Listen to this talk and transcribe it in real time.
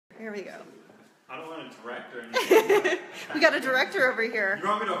Here we go. I don't want to direct or anything. We got a director over here. You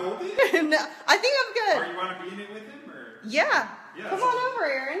want me to hold it? No, I think I'm good. Or you want to be in it with him? Or? Yeah. Come on over,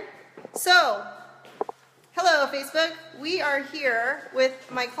 Aaron. So, hello, Facebook. We are here with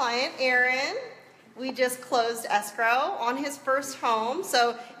my client, Aaron. We just closed escrow on his first home.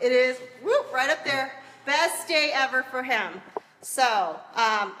 So, it is, whoop, right up there. Best day ever for him. So,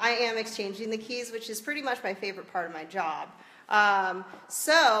 I am exchanging the keys, which is pretty much my favorite part of my job.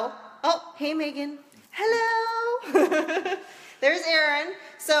 Oh, hey, Megan. Hello. There's Aaron.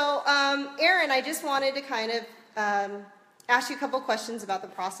 So, Aaron, I just wanted to kind of ask you a couple questions about the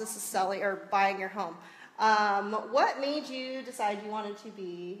process of selling or buying your home. What made you decide you wanted to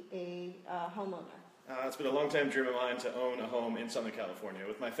be a homeowner? It's been a long-time dream of mine to own a home in Southern California.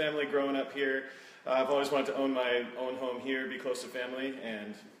 With my family growing up here, I've always wanted to own my own home here, be close to family,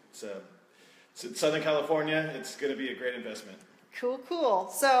 and it's Southern California. It's going to be a great investment. Cool, cool.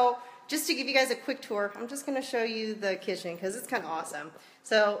 So, just to give you guys a quick tour, I'm just going to show you the kitchen because it's kind of awesome.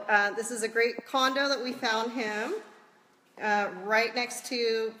 So, this is a great condo that we found him right next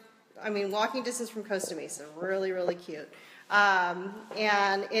to, walking distance from Costa Mesa. Really, really cute. And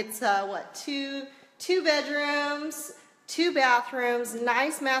it's, two bedrooms, 2 bathrooms,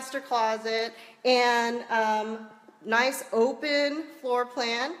 nice master closet, and nice open floor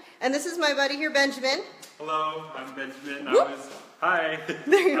plan. And this is my buddy here, Benjamin. Hello, I'm Benjamin. Hi.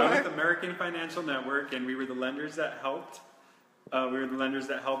 There you I'm are. with American Financial Network, and we were the lenders that helped.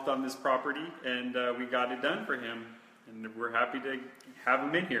 On this property, and we got it done for him. And we're happy to have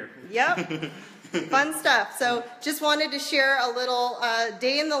him in here. Yep. Fun stuff. So just wanted to share a little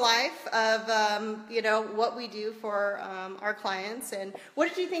day in the life of, what we do for our clients. And what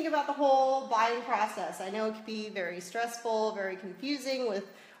did you think about the whole buying process? I know it could be very stressful, very confusing with,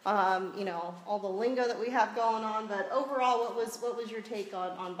 all the lingo that we have going on. But overall, what was your take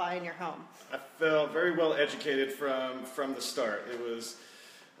on buying your home? I felt very well educated from the start. It was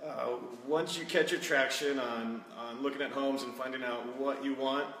once you catch your traction on looking at homes and finding out what you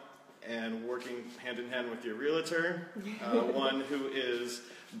want and working hand in hand with your realtor, one who is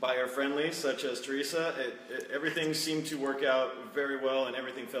buyer friendly, such as Teresa, everything seemed to work out very well and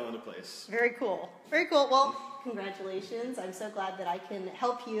everything fell into place. Very cool. Very cool. Well, congratulations. I'm so glad that I can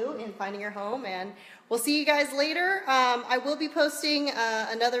help you in finding your home, and we'll see you guys later. I will be posting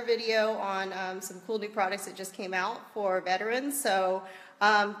another video on some cool new products that just came out for veterans, so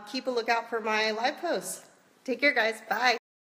keep a lookout for my live posts. Take care, guys. Bye.